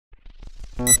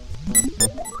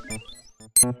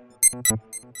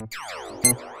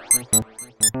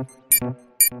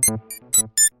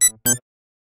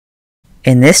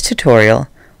In this tutorial,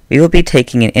 we will be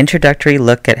taking an introductory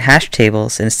look at hash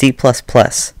tables in C++.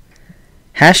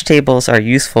 Hash tables are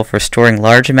useful for storing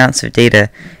large amounts of data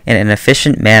in an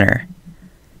efficient manner.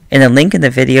 In the link in the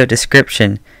video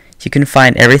description, you can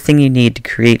find everything you need to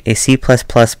create a C++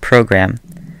 program.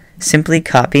 Simply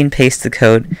copy and paste the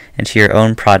code into your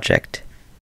own project.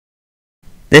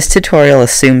 This tutorial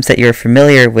assumes that you're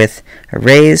familiar with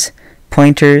arrays,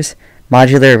 pointers,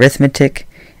 modular arithmetic,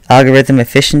 algorithm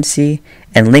efficiency,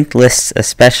 and linked lists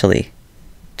especially.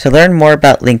 To learn more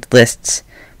about linked lists,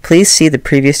 please see the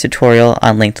previous tutorial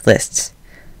on linked lists.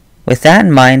 With that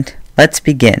in mind, let's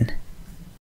begin.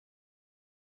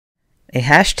 A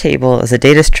hash table is a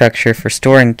data structure for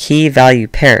storing key-value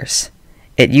pairs.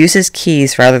 It uses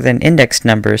keys rather than index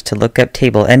numbers to look up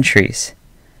table entries.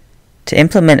 To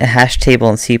implement a hash table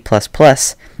in C++,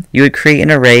 you would create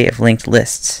an array of linked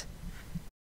lists.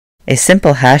 A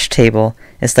simple hash table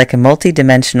is like a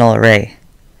multi-dimensional array.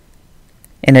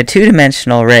 In a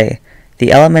two-dimensional array,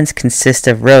 the elements consist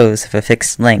of rows of a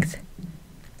fixed length.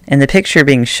 In the picture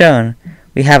being shown,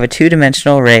 we have a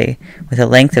two-dimensional array with a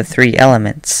length of 3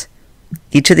 elements.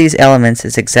 Each of these elements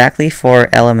is exactly 4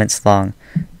 elements long,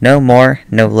 no more,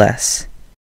 no less.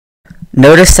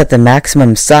 Notice that the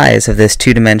maximum size of this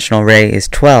two-dimensional array is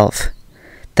 12.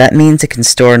 That means it can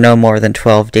store no more than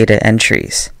 12 data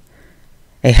entries.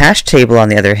 A hash table, on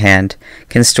the other hand,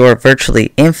 can store a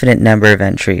virtually infinite number of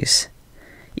entries.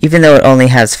 Even though it only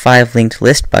has 5 linked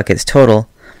list buckets total,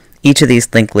 each of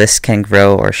these linked lists can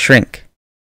grow or shrink.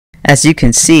 As you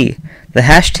can see, the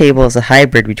hash table is a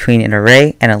hybrid between an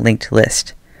array and a linked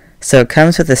list, so it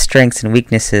comes with the strengths and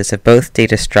weaknesses of both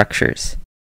data structures.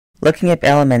 Looking up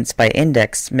elements by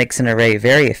index makes an array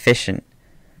very efficient.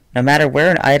 No matter where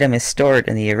an item is stored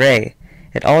in the array,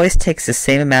 it always takes the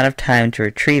same amount of time to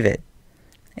retrieve it.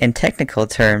 In technical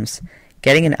terms,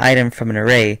 getting an item from an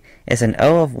array is an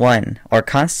O of 1 or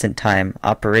constant time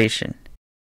operation.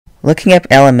 Looking up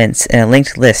elements in a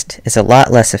linked list is a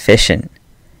lot less efficient.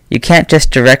 You can't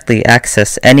just directly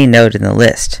access any node in the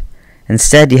list.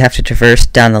 Instead, you have to traverse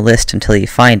down the list until you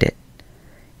find it.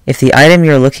 If the item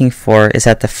you're looking for is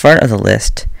at the front of the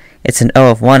list, it's an O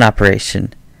of 1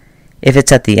 operation. If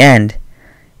it's at the end,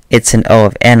 it's an O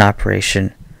of n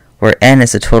operation, where n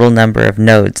is the total number of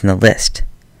nodes in the list.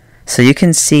 So you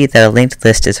can see that a linked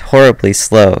list is horribly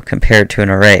slow compared to an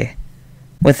array.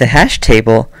 With the hash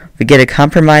table, we get a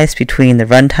compromise between the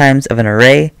runtimes of an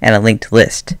array and a linked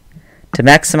list. To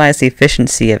maximize the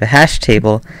efficiency of a hash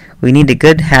table, we need a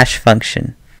good hash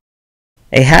function.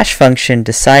 A hash function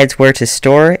decides where to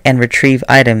store and retrieve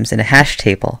items in a hash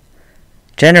table.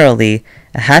 Generally,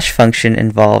 a hash function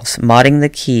involves modding the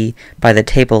key by the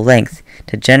table length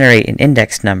to generate an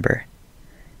index number.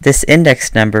 This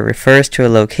index number refers to a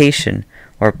location,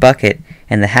 or bucket,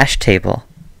 in the hash table.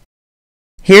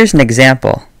 Here's an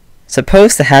example.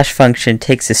 Suppose the hash function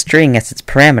takes a string as its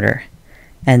parameter,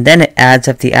 and then it adds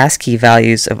up the ASCII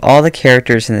values of all the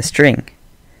characters in the string.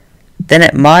 Then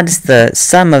it mods the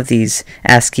sum of these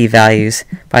ASCII values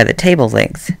by the table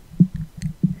length.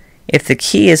 If the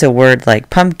key is a word like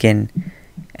pumpkin,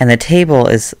 and the table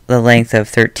is the length of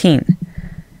 13,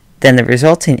 then the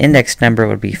resulting index number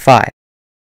would be 5.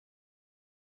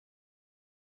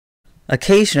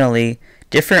 Occasionally,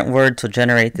 different words will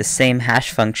generate the same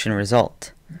hash function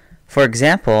result. For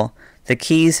example, the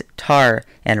keys tar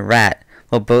and rat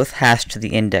will both hash to the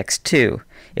index 2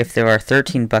 if there are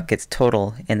 13 buckets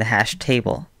total in the hash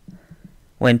table.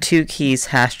 When two keys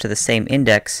hash to the same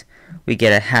index, we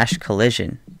get a hash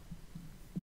collision.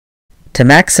 To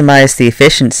maximize the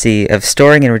efficiency of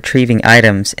storing and retrieving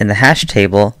items in the hash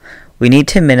table, we need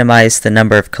to minimize the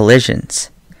number of collisions.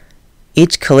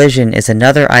 Each collision is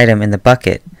another item in the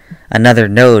bucket, another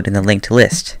node in the linked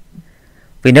list.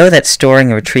 We know that storing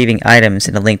and retrieving items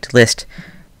in a linked list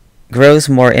grows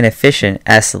more inefficient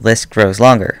as the list grows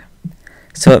longer,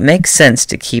 so it makes sense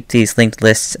to keep these linked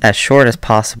lists as short as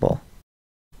possible.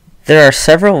 There are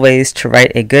several ways to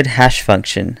write a good hash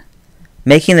function.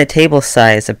 Making the table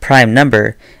size a prime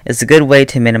number is a good way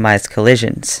to minimize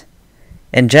collisions.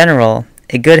 In general,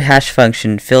 a good hash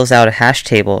function fills out a hash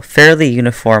table fairly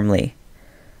uniformly.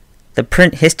 The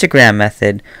print histogram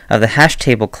method of the hash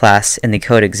table class in the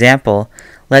code example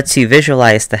lets you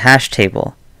visualize the hash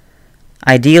table.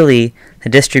 Ideally, the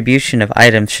distribution of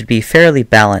items should be fairly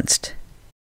balanced.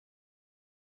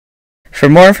 For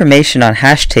more information on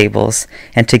hash tables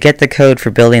and to get the code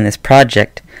for building this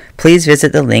project, please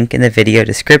visit the link in the video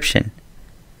description.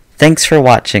 Thanks for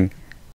watching.